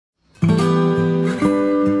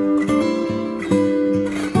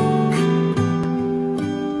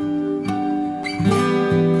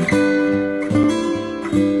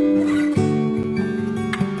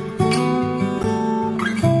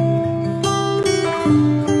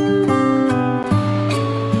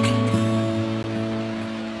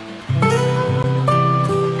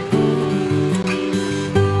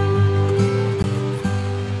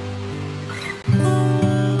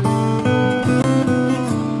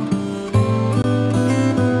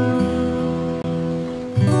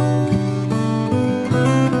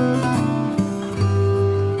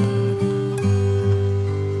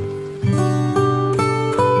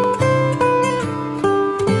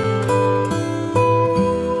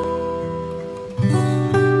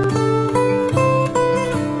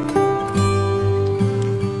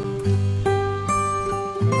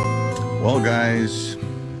Well guys,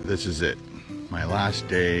 this is it. My last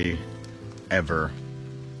day ever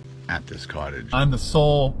at this cottage. I'm the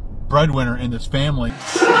sole breadwinner in this family.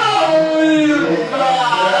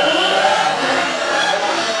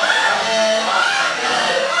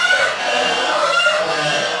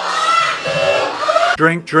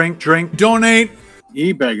 Drink, drink, drink, donate.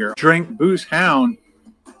 E-beggar. Drink, booze hound.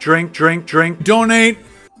 Drink, drink, drink, donate.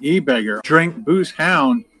 E-beggar. Drink, booze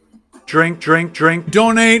hound. Drink, drink, drink,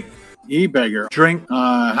 donate. E-beggar. Drink.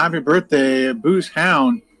 Happy birthday, booze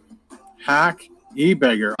hound. Hack.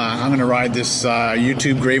 E-beggar. I'm gonna ride this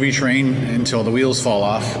YouTube gravy train until the wheels fall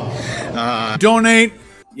off. Donate.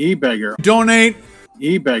 E-beggar. Donate.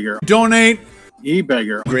 E-beggar. Donate.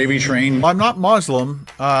 E-beggar. Gravy train. I'm not Muslim.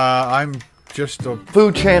 I'm just a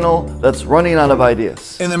food channel that's running out of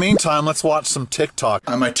ideas. In the meantime, let's watch some TikTok.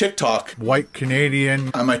 On my TikTok, white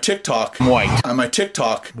Canadian. On my TikTok, white. On my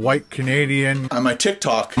TikTok, white Canadian. On my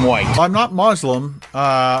TikTok, white. I'm not Muslim.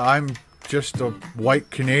 I'm just a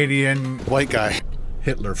white Canadian white guy.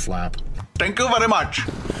 Hitler flap. Thank you very much.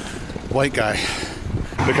 White guy.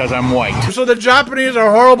 Because I'm white. So the Japanese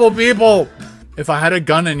are horrible people. If I had a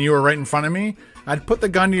gun and you were right in front of me, I'd put the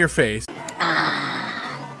gun to your face.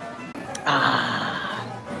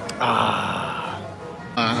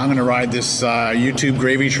 I'm gonna ride this YouTube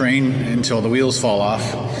gravy train until the wheels fall off.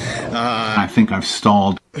 I think I've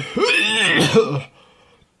stalled.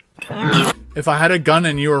 If I had a gun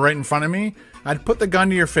and you were right in front of me, I'd put the gun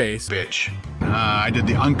to your face. Bitch. I did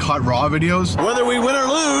the uncut raw videos. Whether we win or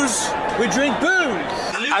lose, we drink booze.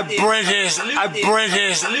 A British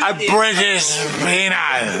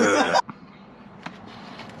peanut.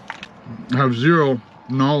 I have zero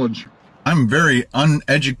knowledge. I'm very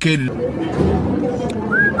uneducated.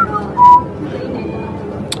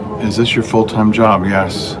 Is this your full-time job?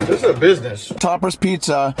 Yes. This is a business. Topper's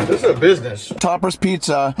Pizza. This is a business. Topper's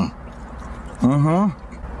Pizza.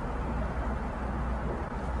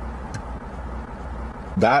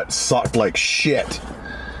 That sucked like shit.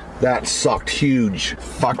 That sucked huge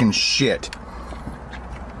fucking shit.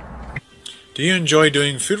 Do you enjoy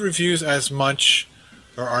doing food reviews as much,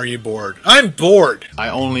 or are you bored? I'm bored! I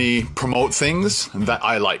only promote things that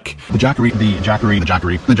I like. The Jackery, the Jackery, the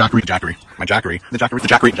Jackery, the Jackery, Jackery, my Jackery, the Jackery, the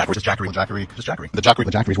Jackery, Jackery, the Jackery, the Jackery, the Jackery, the Jackery,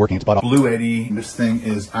 the Jackery's working its butt off. Blue Eddie, this thing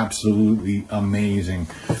is absolutely amazing.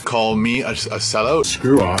 Call me a sellout.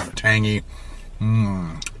 Screw off. Tangy.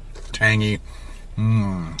 Tangy.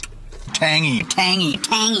 Tangy. Tangy. Tangy.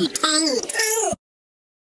 Tangy.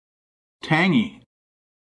 Tangy.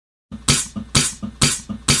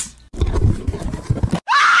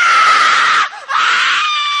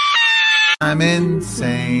 I'm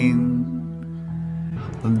insane.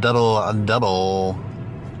 Double.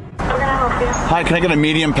 Hi, can I get a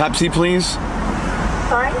medium Pepsi, please?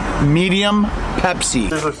 Sorry? Medium Pepsi.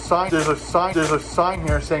 There's a sign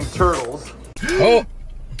here saying turtles. Oh.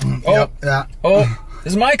 Oh. Yep, yeah. Oh.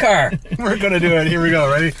 This is my car. We're gonna do it. Here we go.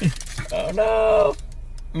 Ready? Oh no.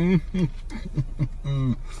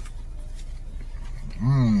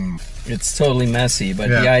 It's totally messy, but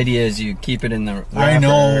the idea is you keep it in the wrapper. I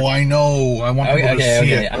know. I want people to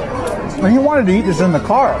see it. Well, he wanted to eat this in the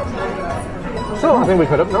car. So I think we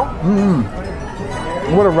could have, no?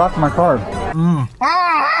 Would have rocked my car.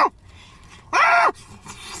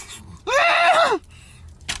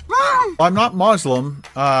 I'm not Muslim.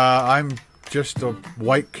 I'm just a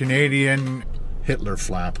white Canadian Hitler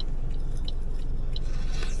flap.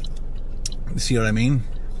 See what I mean?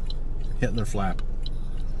 Hitler flap.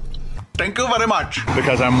 Thank you very much.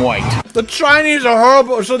 Because I'm white. The Chinese are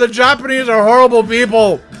horrible, so the Japanese are horrible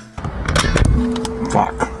people.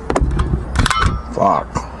 Fuck.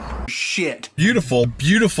 Shit. Beautiful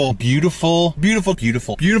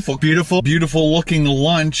looking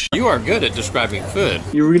lunch. You are good at describing food.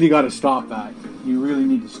 You really got to stop that. You really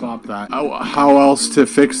need to stop that. How else to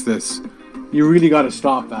fix this? You really got to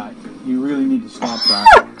stop that. You really need to stop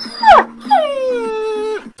that.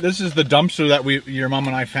 This is the dumpster that your mom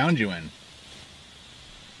and I found you in.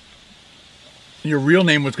 Your real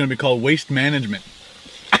name was going to be called Waste Management.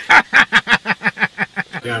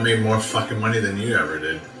 Yeah, I made more fucking money than you ever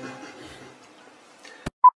did.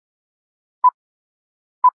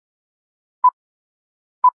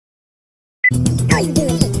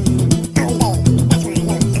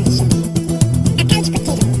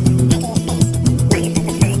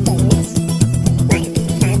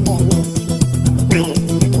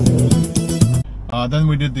 Then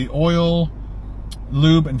we did the oil,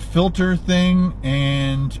 lube, and filter thing,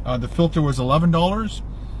 and the filter was $11,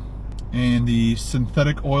 and the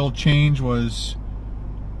synthetic oil change was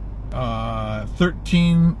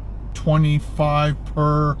 $13.25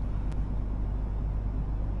 per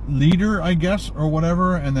liter, I guess, or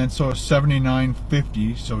whatever, and then so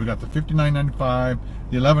 $79.50. So we got the $59.95,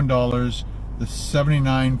 the $11, the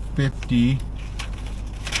 $79.50.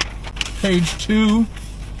 Page 2.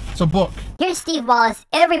 It's a book. Here's Steve Wallis.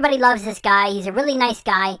 Everybody loves this guy. He's a really nice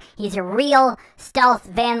guy. He's a real stealth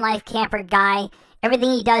van life camper guy. Everything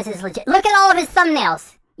he does is legit. Look at all of his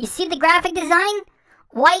thumbnails. You see the graphic design?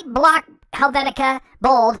 White block Helvetica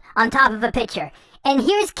bold on top of a picture. And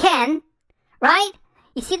here's Ken, right?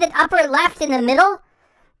 You see the upper left in the middle?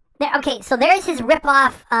 There, okay, so there's his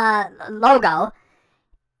rip-off logo.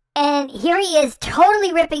 And here he is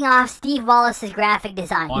totally ripping off Steve Wallis's graphic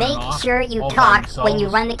design. Make sure you talk when you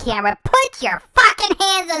run the camera. Put your fucking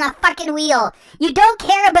hands on the fucking wheel. You don't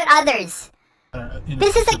care about others.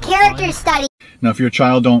 This is a character study. Now, if you're a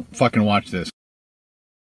child, don't fucking watch this.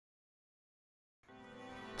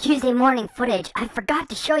 Tuesday morning footage. I forgot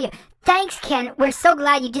to show you. Thanks, Ken. We're so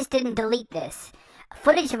glad you just didn't delete this.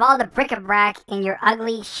 Footage of all the bric-a-brac in your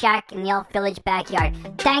ugly shack in the Elf Village backyard.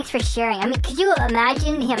 Thanks for sharing. I mean, could you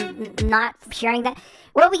imagine him not sharing that?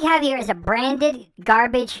 What we have here is a branded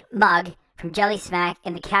garbage mug from Jelly Smack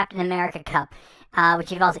in the Captain America cup,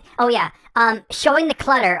 which you've also... Oh, yeah. Showing the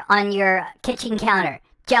clutter on your kitchen counter.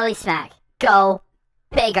 Jelly Smack. Go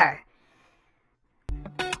bigger.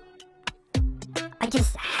 I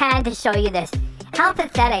just had to show you this. How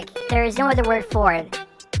pathetic. There is no other word for it.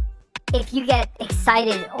 If you get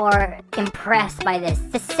excited or impressed by this.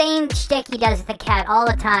 The same shtick he does with the cat all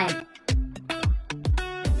the time.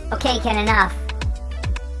 Okay, Ken, enough.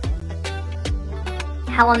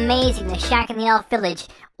 How amazing, the shack in the Elf Village.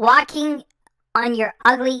 Walking on your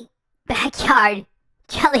ugly backyard.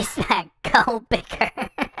 Jelly Smack, go bigger.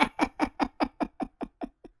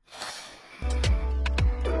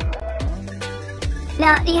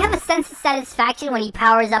 Now, do you have a sense of satisfaction when he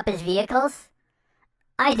powers up his vehicles?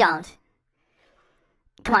 I don't.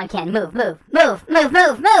 Come on, Ken, move, move, move, move,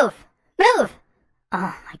 move, move, move!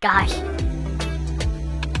 Oh my gosh.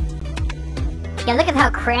 Yeah, look at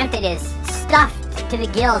how cramped it is. Stuffed to the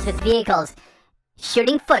gills with vehicles.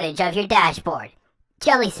 Shooting footage of your dashboard.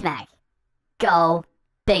 Jelly Smack. Go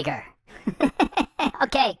bigger.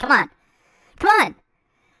 Okay, come on. Come on.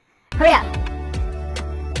 Hurry up.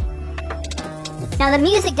 Now, the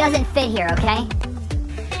music doesn't fit here, okay?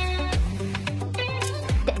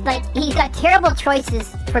 Like, he's got terrible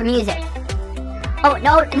choices for music. Oh,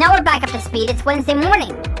 no, now we're back up to speed. It's Wednesday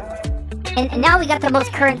morning. And now we got the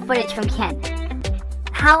most current footage from Ken.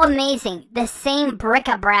 How amazing. The same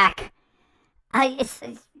bric-a-brac. Can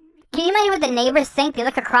you imagine what the neighbors think? They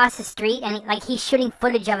look across the street and like he's shooting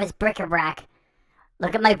footage of his bric-a-brac.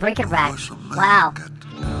 Look at my bric-a-brac. Wow.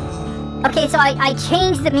 Okay, so I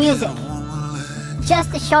changed the music.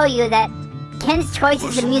 Just to show you that Ken's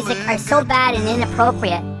choices of music are so bad and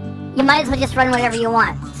inappropriate, you might as well just run whatever you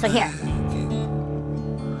want. So here.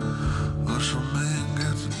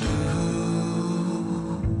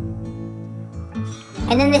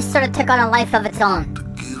 And then this sort of took on a life of its own.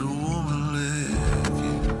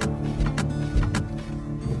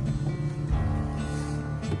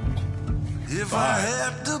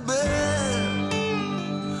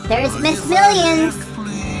 There's Miss Millions.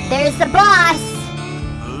 There's the boss.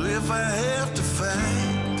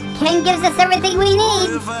 Ken gives us everything we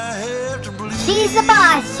need. She's the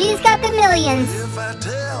boss. She's got the millions.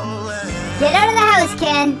 Get out of the house,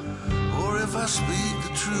 Ken. Or if I speak the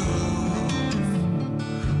truth,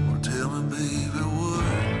 or tell me, baby,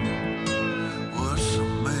 what's a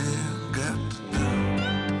man got to do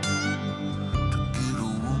to get a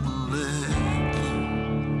woman like you?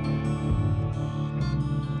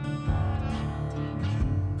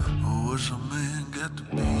 What's a man got to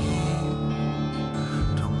be?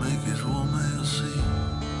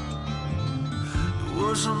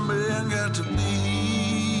 What's a man got to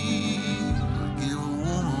be? Give a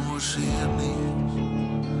woman what she needs.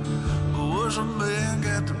 What's a man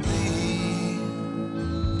got to be?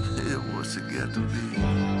 Yeah, what's it got to be?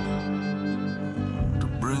 To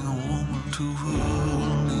bring a woman to her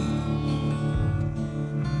knees.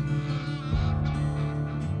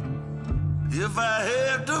 If I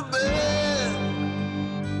had to beg,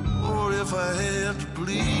 or if I had to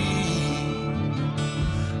plead,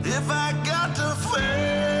 if I got to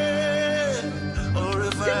fail, or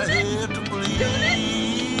if I had to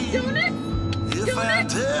bleed, if I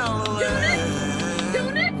tell a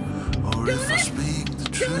lie, or if I speak the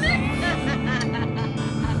truth,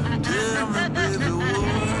 tell me, baby,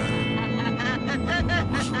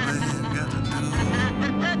 what's a man got to do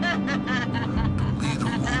to be the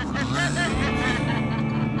woman like?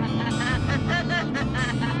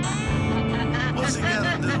 What's he got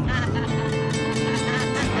to do?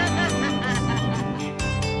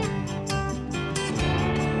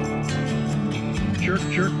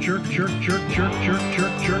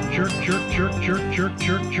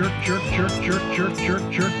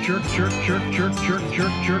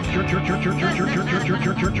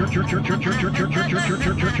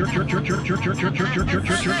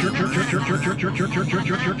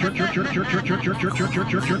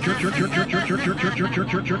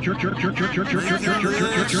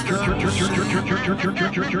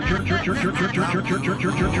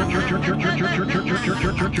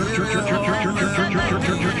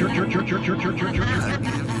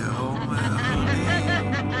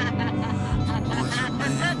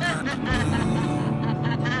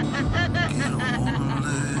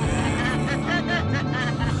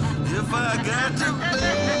 If I got to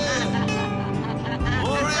beg,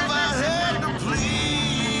 or if I had to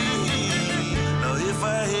plead, or if I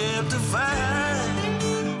had to fight,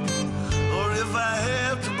 or if I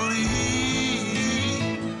have to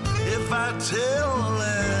bleed, if I tell a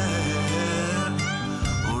lie,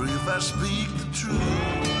 or if I speak the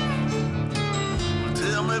truth,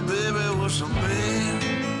 tell me, baby, what's a man?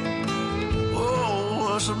 Oh,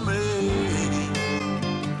 what's a man?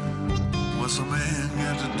 What's a man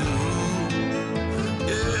got to do?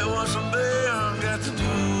 Yeah, what's a man got to do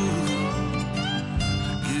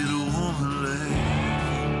to get a woman like?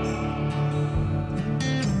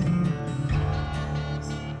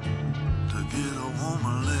 To get a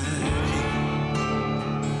woman like?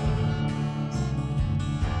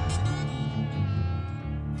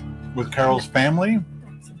 With Carol's family?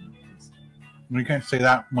 We can't say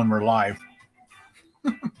that when we're live.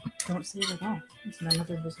 Don't say it at all. It's none of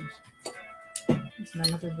their business. It's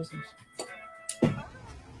none of their business.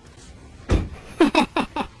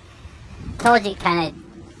 Told you, kind of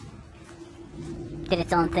did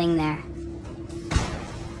its own thing there.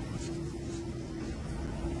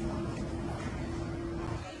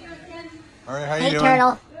 All right, how you Hey, doing?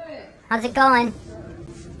 Turtle. How's it going?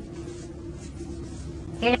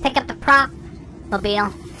 Here to pick up the prop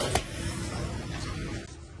mobile.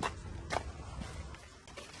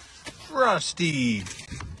 Rusty.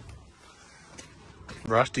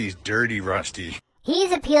 Rusty's dirty Rusty.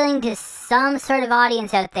 He's appealing to some sort of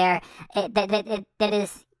audience out there that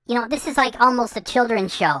is, you know, this is like almost a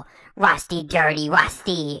children's show. Rusty, dirty,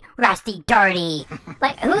 Rusty, Rusty, dirty.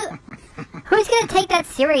 Like, who's gonna take that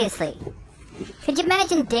seriously? Could you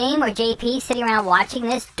imagine Dame or JP sitting around watching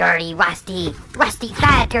this? Dirty, Rusty, Rusty,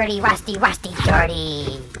 fat, dirty, Rusty, Rusty,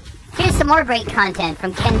 dirty. Here's some more great content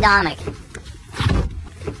from Ken Domik.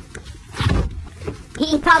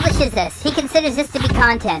 He publishes this. He considers this to be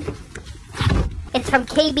content. It's from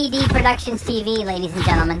KBD Productions TV, ladies and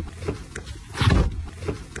gentlemen.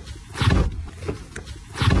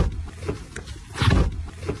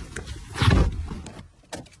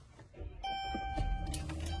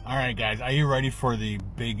 All right, guys, are you ready for the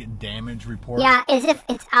big damage report? Yeah, as if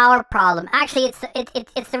it's our problem. Actually,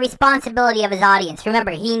 it's the responsibility of his audience.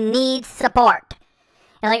 Remember, he needs support.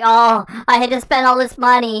 You're like, oh, I had to spend all this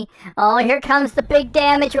money. Oh, here comes the big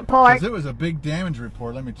damage report. 'Cause it was a big damage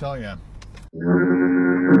report, let me tell you.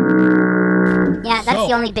 Yeah, that's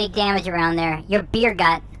the only big damage around there. Your beer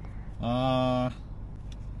gut. I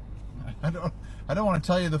don't want to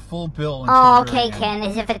tell you the full bill. Oh, okay, Ken,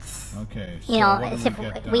 as if it's, okay, so you know, as if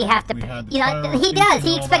we have to, you know, he does.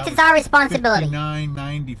 He expects it's our responsibility.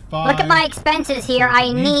 $59.95. Look at my expenses here.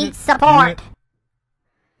 I need support.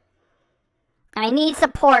 I need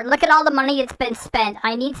support. Look at all the money that's been spent.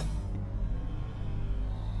 I need...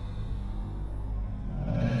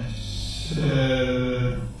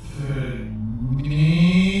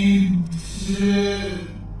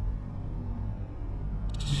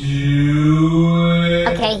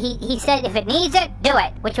 Okay, he said if it needs it, do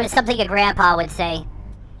it, which was something a grandpa would say.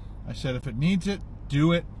 I said if it needs it,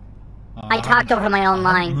 do it. I talked over my own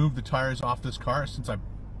line. Move the tires off this car since I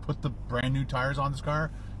put the brand new tires on this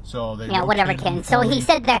car. So they whatever, Ken. So he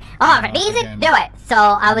said there, oh, if it needs it, do it. So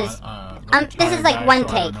I was, this is like one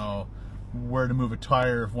take. I don't know where to move a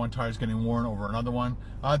tire if one tire is getting worn over another one.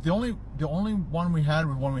 The only one we had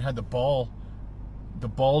was when we had the ball the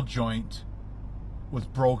ball joint was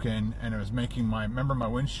broken, and it was making my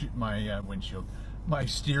my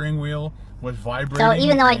steering wheel was vibrating. So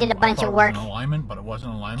even though I did a bunch of work, it was in alignment, but it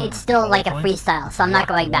wasn't in alignment. It's still like a freestyle, so I'm not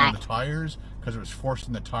going back. The tires, because it was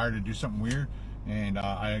forcing the tire to do something weird, and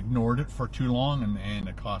I ignored it for too long, and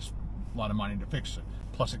it cost a lot of money to fix it.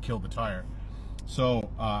 Plus, it killed the tire. So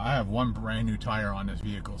I have one brand new tire on this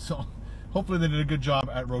vehicle. So hopefully they did a good job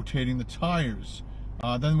at rotating the tires.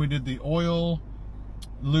 Then we did the oil.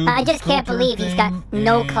 Lube, I just can't believe he's got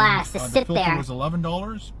no class to sit there. Was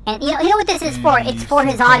 $11. And you know what this is for? It's for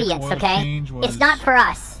his audience, okay? It's not for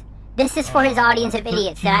us. This is for his audience of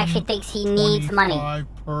idiots that actually thinks he needs money.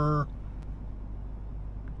 Per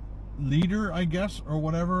liter, I guess, or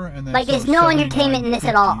whatever. And then like, there's no entertainment in this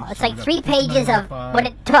at all. It's like 3 pages of what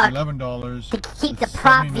it took to keep the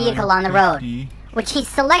prop vehicle on the road, which he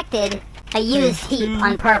selected a used heap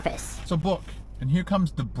on purpose. It's a book. And here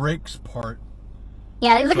comes the brakes part.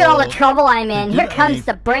 Yeah, look at all the trouble I'm in. Here comes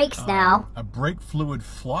the brakes now. A brake fluid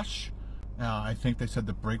flush. I think they said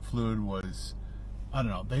the brake fluid was, I don't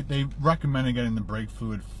know. They recommended getting the brake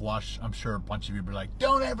fluid flush. I'm sure a bunch of you be like,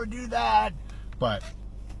 don't ever do that. But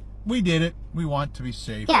we did it. We want to be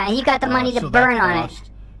safe. Yeah, and you got the money to burn on it.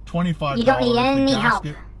 $25. You don't need any help.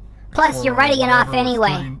 Plus, you're writing it off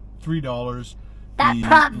anyway. $3. That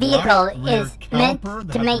prop vehicle is meant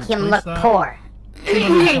to make him look poor.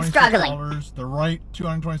 Struggling. The right,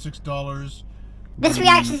 $226. This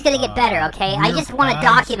reaction is going to get better, okay? I just want to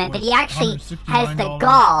document that he actually has the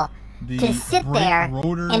gall to sit there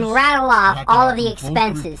and rattle off all of the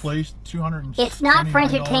expenses. It's not for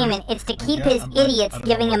entertainment. It's to keep his idiots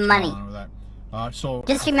giving him money.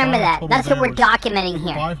 Just remember that. That's what we're documenting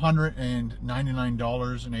here.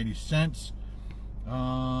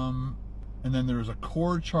 $599.80. And then there was a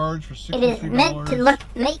cord charge for $63. It is meant to look,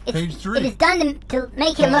 Page 3. It is done to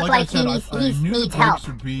make him look like he needs help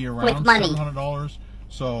would be around with money. $700.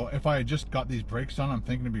 So if I had just got these brakes done, I'm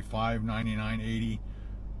thinking it'd be $599.80.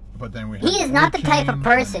 But then we had he is not the type of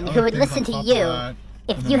person who would listen to you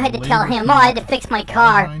if you had to tell him, oh, I had to fix my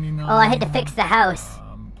car, oh, I had to fix the house.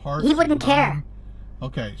 He wouldn't care.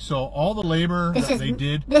 Okay, so all the labor that they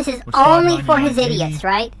did. This is only for his idiots,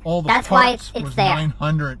 right? That's why it's there.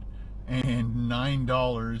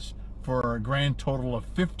 $909 for a grand total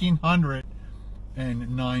of $1,509. Yeah,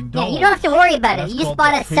 you don't have to worry about it. You just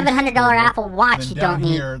bought a $700 Apple Watch you don't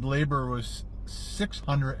need. Here, labor was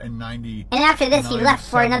 $690. And after this, he left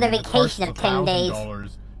for another vacation of 10 days.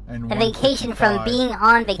 A vacation from being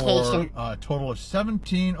on vacation. A total of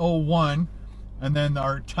 $1,701. And then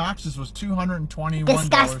our taxes was $221.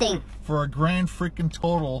 Disgusting. For a grand freaking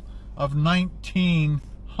total of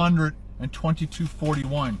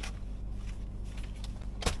 $1,922.41.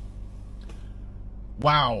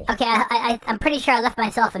 Wow. Okay, I'm pretty sure I left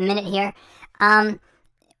myself a minute here.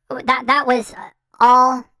 That was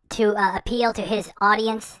all to appeal to his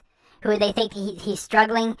audience, who they think he's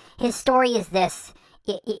struggling. His story is this.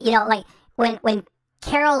 You know, like when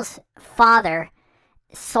Carol's father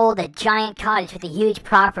sold a giant cottage with a huge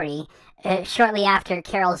property shortly after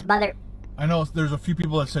Carol's mother. I know there's a few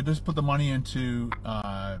people that said just put the money into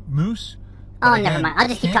Moose. Oh, never mind. I'll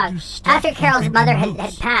just keep talking. After Carol's mother had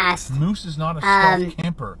passed, Moose is not a stealth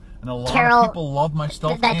camper, and a lot of people love my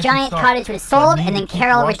stealth that giant cottage was sold, and then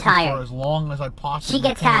Carol retired. For as long as I possibly She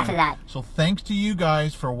gets half of that. So thanks to you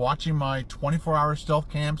guys for watching my 24-hour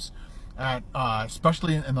stealth camps, at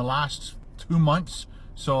especially in the last 2 months.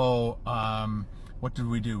 So what did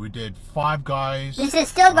we do? We did Five Guys. This is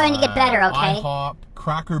still going to get better, okay? IHOP,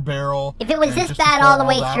 Cracker Barrel. If it was this bad all the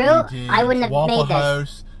way through, I wouldn't have made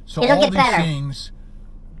this. So all these things,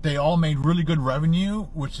 they all made really good revenue,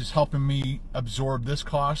 which is helping me absorb this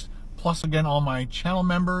cost. Plus, again, all my channel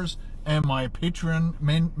members and my Patreon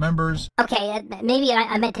members. Okay, maybe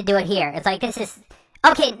I meant to do it here. It's like this is...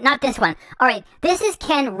 Okay, not this one. All right, this is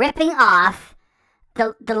Ken ripping off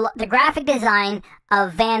the graphic design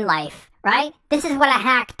of van life, right? This is what a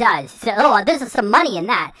hack does. So, oh, there's some money in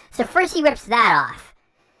that. So first he rips that off.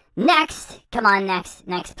 Next, come on, next,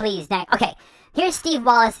 please, next. Okay. Here's Steve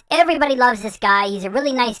Wallis. Everybody loves this guy. He's a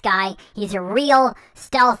really nice guy. He's a real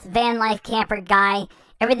stealth van life camper guy.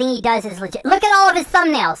 Everything he does is legit. Look at all of his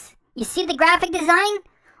thumbnails. You see the graphic design?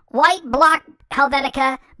 White block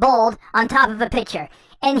Helvetica bold on top of a picture.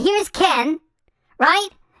 And here's Ken, right?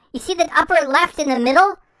 You see the upper left in the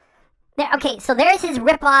middle? There, okay, so there's his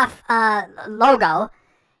rip-off logo.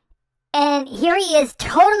 And here he is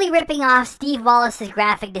totally ripping off Steve Wallis's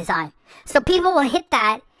graphic design. So people will hit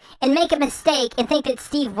that and make a mistake and think that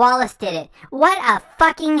Steve Wallis did it. What a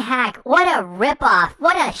fucking hack. What a ripoff.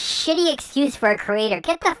 What a shitty excuse for a creator.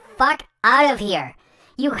 Get the fuck out of here.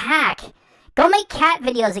 You hack. Go make cat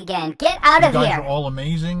videos again. Get out of here. You guys are all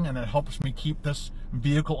amazing, and it helps me keep this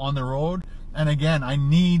vehicle on the road. And again, I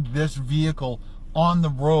need this vehicle on the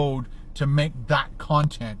road to make that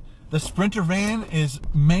content. The Sprinter van is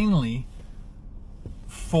mainly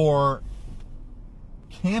for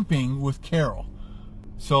camping with Carol.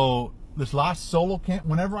 So this last solo camp,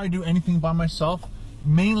 whenever I do anything by myself,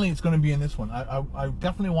 mainly it's going to be in this one. I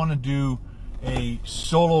definitely want to do a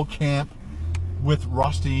solo camp with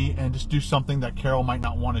Rusty and just do something that Carol might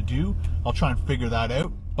not want to do. I'll try and figure that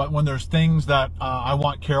out. But when there's things that I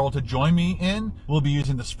want Carol to join me in, we'll be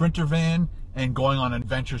using the Sprinter van and going on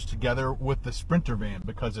adventures together with the Sprinter van,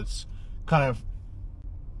 because it's kind of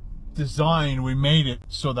designed, we made it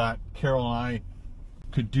so that Carol and I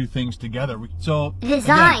could do things together. So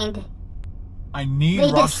designed. Again, I need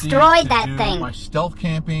they Rusty destroyed to that do thing. My stealth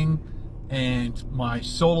camping and my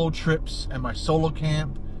solo trips and my solo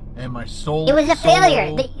camp and my solo. It was a failure.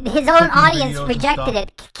 His own audience rejected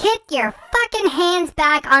it. Kick your fucking hands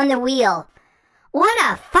back on the wheel. What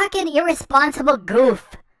a fucking irresponsible goof.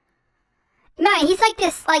 Man, he's like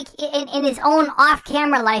this, like in his own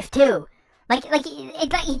off-camera life too. Like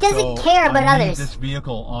he doesn't care about others. I need this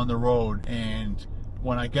vehicle on the road, and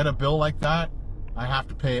when I get a bill like that, I have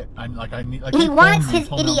to pay it. He wants his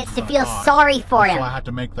idiots to feel sorry for him. So I had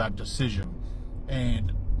to make that decision,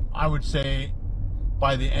 and I would say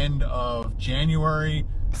by the end of January,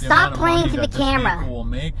 stop playing to the camera.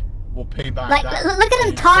 We'll pay back. Like, look at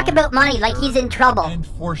him talk about money like he's in trouble. And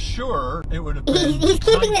for sure, it would have been. He's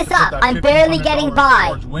keeping this up. I'm barely getting by.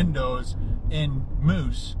 Towards windows in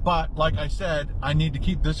Moose, but like I said, I need to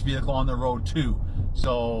keep this vehicle on the road too.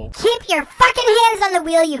 So keep your fucking hands on the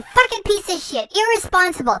wheel, you fucking piece of shit.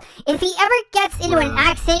 Irresponsible. If he ever gets into an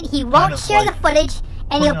accident, he won't share the footage,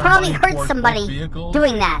 and he'll probably hurt somebody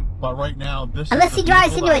doing that. But right now, this unless he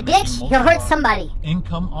drives into a ditch, he'll hurt somebody.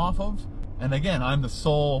 Income off of, and again, I'm the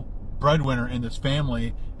sole breadwinner in this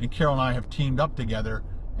family, and Carol and I have teamed up together,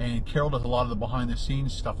 and Carol does a lot of the behind the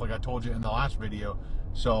scenes stuff like I told you in the last video.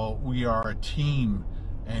 So we are a team,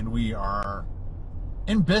 and we are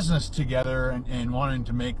in business together, and wanting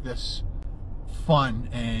to make this fun.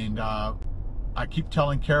 And I keep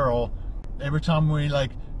telling Carol, every time we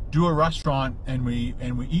like do a restaurant and we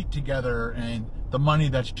eat together, and the money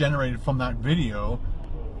that's generated from that video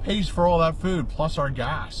pays for all that food plus our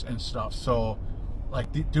gas and stuff. So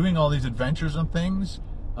like doing all these adventures and things,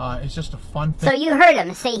 it's just a fun thing. So you heard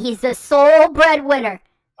him say he's the sole breadwinner.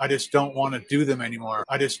 I just don't want to do them anymore.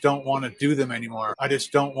 I just don't want to do them anymore. I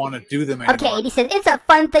just don't want to do them anymore. Okay, and he says it's a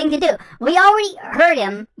fun thing to do. We already heard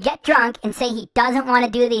him get drunk and say he doesn't want to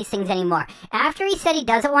do these things anymore. After he said he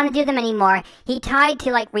doesn't want to do them anymore, he tried to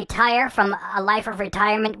like retire from a life of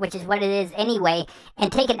retirement, which is what it is anyway,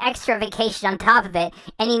 and take an extra vacation on top of it.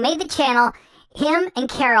 And he made the channel, him and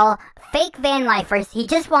Carol, fake van lifers. He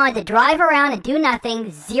just wanted to drive around and do nothing,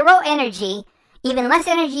 zero energy. Even less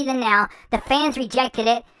energy than now. The fans rejected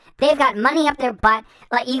it. They've got money up their butt.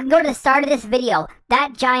 Like, you can go to the start of this video.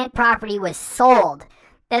 That giant property was sold.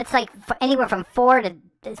 That's like anywhere from $4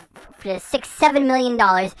 to $6, $7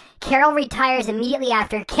 million. Carol retires immediately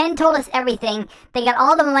after. Ken told us everything. They got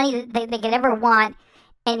all the money that they could ever want.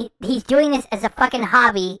 And he's doing this as a fucking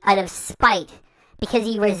hobby out of spite. Because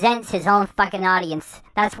he resents his own fucking audience.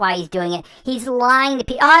 That's why he's doing it. He's lying to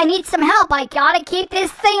people. Oh, I need some help. I gotta keep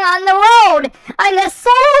this thing on the road. I'm the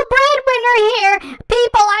sole breadwinner here.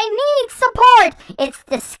 People, I need support. It's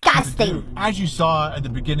disgusting. As you saw at the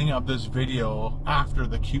beginning of this video, after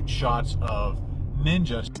the cute shots of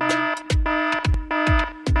Ninja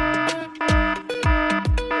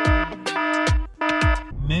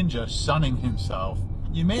sunning himself,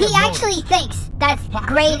 you may have actually thinks that's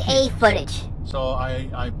grade A footage. So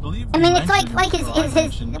I believe. I mean, it's like his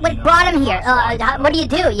what brought him here. What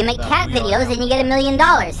do? You make cat videos and you get $1 million.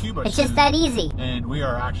 It's just that easy. And we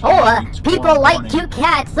are actually. People like cute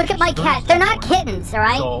cats. Look at my cat. They're not kittens, all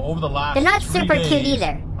right? So over the last they're not super cute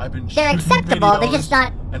either. They're acceptable. They're just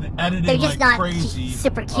not. They're just not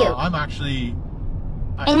super cute. I'm actually.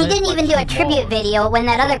 And he didn't even do a tribute video when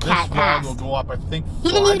that other cat passed. He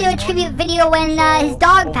didn't even do a tribute video when his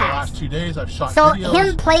dog passed. So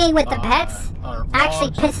him playing with the pets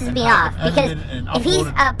actually pisses me off, because if he's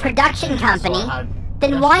a production company,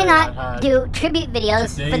 then why not do tribute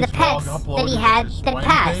videos for the pets that he had that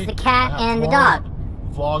passed, the cat and the dog?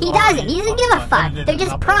 He doesn't. He doesn't give a fuck. They're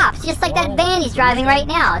just props, just like that van he's driving right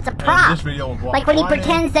now. It's a prop. Like when he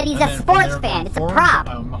pretends that he's a sports fan. It's a prop.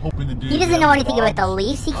 He doesn't know anything about the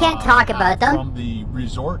Leafs. He can't talk about them.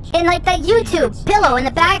 And like that YouTube pillow in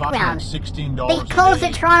the background. They closed the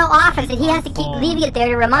Toronto office and he has to keep leaving it there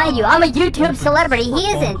to remind you, I'm a YouTube celebrity.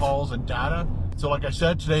 He isn't. So like I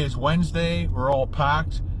said, today is Wednesday. We're all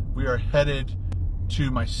packed. We are headed to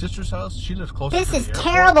my sister's house. She lives close to the This is airport.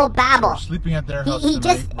 terrible babble. So we're sleeping at their house He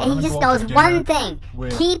tonight. just knows one thing.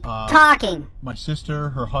 Keep talking. My sister,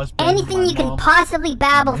 her husband, Anything you can possibly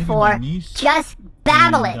babble for, just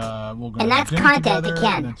babble it. And that's content to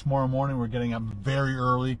Ken. And then tomorrow morning we're getting up very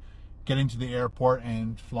early, getting to the airport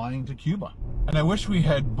and flying to Cuba. And I wish we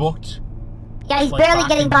had booked. Yeah, he's like, barely back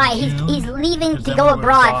getting in by. June, He's leaving because to then go we would've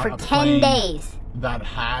abroad got for a 10 plane days. That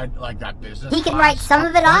had like that business. He can class write some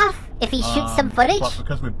of it up off if he shoots some footage. But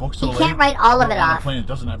because we booked so He late, can't write all of it on a off. plane, it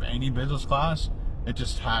doesn't have any business class. It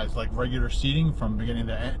just has like regular seating from beginning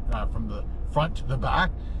to end, from the front to the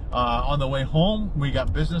back. On the way home, we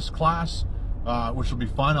got business class, which will be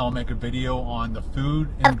fun. I'll make a video on the food.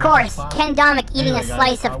 Of course, Ken Domik eating a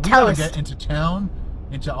slice of we gotta toast. get into town,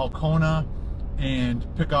 into Alcona, and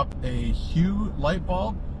pick up a Hue light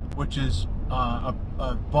bulb, which is a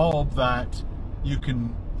bulb that you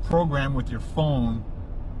can program with your phone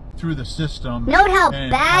through the system. Note how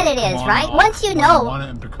bad it is, right? Once you know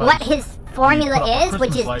what his formula is,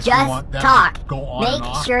 which is just talk.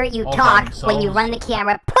 Make sure you talk when you run the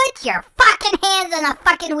camera. Put your fucking hands on the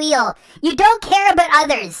fucking wheel. You don't care about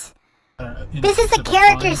others. This is a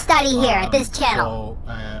character study here at this channel.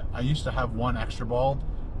 So, I used to have one extra bulb,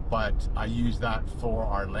 but I used that for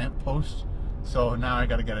our lamp post. So now I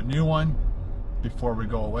got to get a new one before we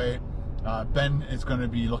go away. Ben is going to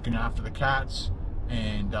be looking after the cats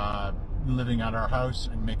and living at our house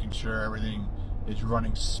and making sure everything is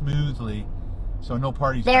running smoothly. So no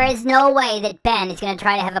parties. There is no way that Ben is going to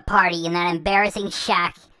try to have a party in that embarrassing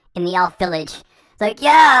shack in the Elf Village. It's like,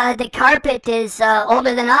 yeah, the carpet is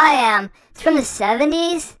older than I am. It's from the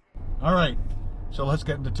 70s. All right, so let's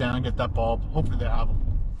get into town and get that bulb. Hopefully they have them.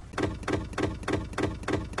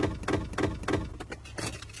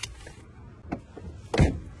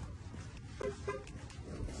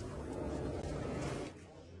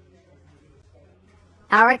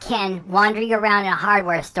 Our Ken wandering around in a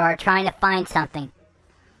hardware store trying to find something.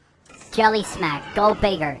 Jelly Smack, go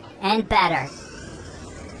bigger and better.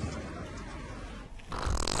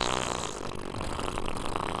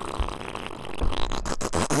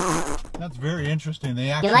 That's very interesting.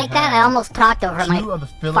 They actually You like that? I almost talked over my two of the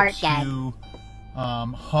fart Philips gag. Hue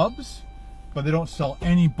hubs, but they don't sell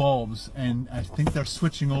any bulbs. And I think they're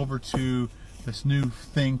switching over to this new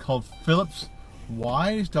thing called Philips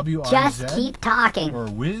Wise, W-I-Z. Just keep talking. Or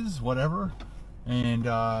Wiz, whatever. And,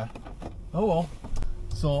 oh well.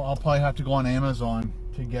 So I'll probably have to go on Amazon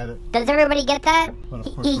to get it. Does everybody get that? But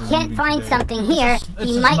of course He we're can't leaving find today. something here. It's He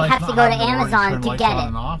just might nice have not to go to having worry Amazon turn to lights get on it.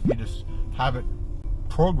 and off. You just have it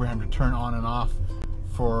programmed to turn on and off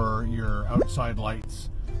for your outside lights.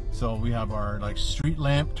 So we have our like street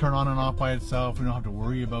lamp turn on and off by itself. We don't have to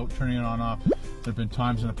worry about turning it on and off. There have been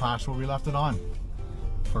times in the past where we left it on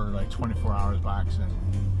for like 24 hours back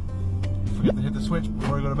and forget to hit the switch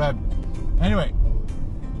before we go to bed. Anyway,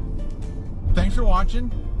 thanks for watching.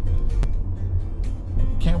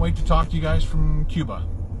 Can't wait to talk to you guys from Cuba.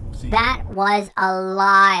 See you. That was a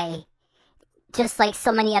lie. Just like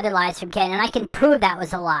so many other lies from Ken, and I can prove that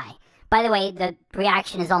was a lie. By the way, the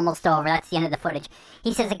reaction is almost over. That's the end of the footage.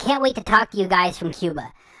 He says, I can't wait to talk to you guys from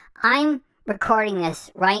Cuba. I'm recording this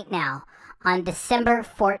right now on December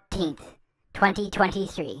 14th,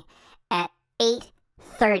 2023 at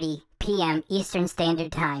 8:30 p.m. Eastern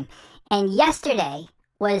Standard Time. And yesterday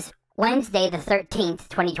was Wednesday the 13th,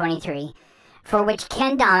 2023, for which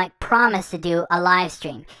Ken Domik promised to do a live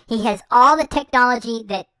stream. He has all the technology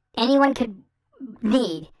that anyone could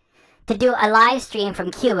need to do a live stream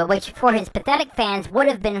from Cuba, which for his pathetic fans would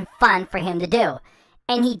have been fun for him to do.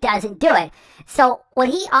 And he doesn't do it. So what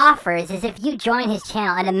he offers is if you join his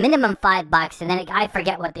channel at a minimum $5, and then I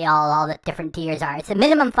forget what all the different tiers are. It's a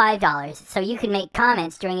minimum $5, so you can make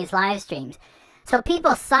comments during his live streams. So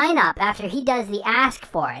people sign up after he does the ask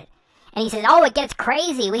for it. And he says, oh, it gets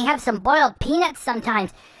crazy. We have some boiled peanuts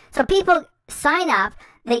sometimes. So people sign up,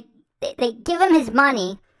 they give him his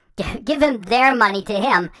money, give him their money to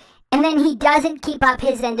him, and then he doesn't keep up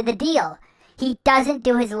his end of the deal. He doesn't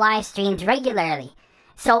do his live streams regularly.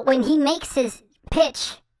 So when he makes his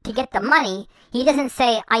pitch to get the money, he doesn't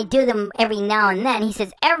say, I do them every now and then. He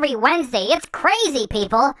says, every Wednesday. It's crazy,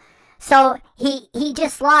 people. So he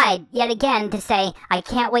just lied yet again to say, I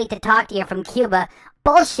can't wait to talk to you from Cuba.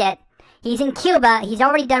 Bullshit. He's in Cuba. He's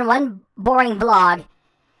already done one boring vlog.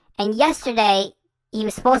 And yesterday, he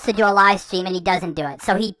was supposed to do a live stream, and he doesn't do it.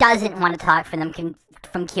 So he doesn't want to talk from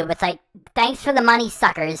Cuba. It's like, thanks for the money,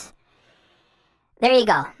 suckers. There you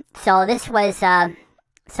go. So this was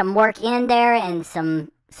some work in there and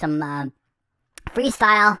some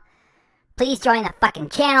freestyle. Please join the fucking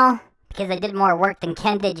channel. because I did more work than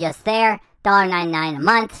Ken did just there. $1.99 a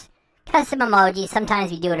month. Custom emoji.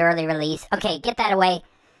 Sometimes we do it early release. Okay, get that away.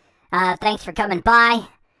 Thanks for coming by.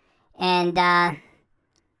 And, done.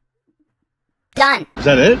 Is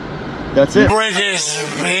that it? That's it. British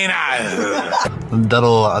peanut.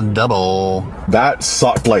 Double. That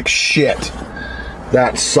sucked like shit.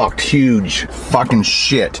 That sucked huge fucking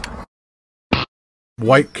shit.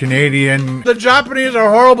 White Canadian. The Japanese are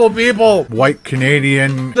horrible people. White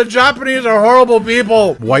Canadian. The Japanese are horrible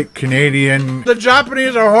people. White Canadian. The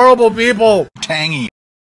Japanese are horrible people. Tangy.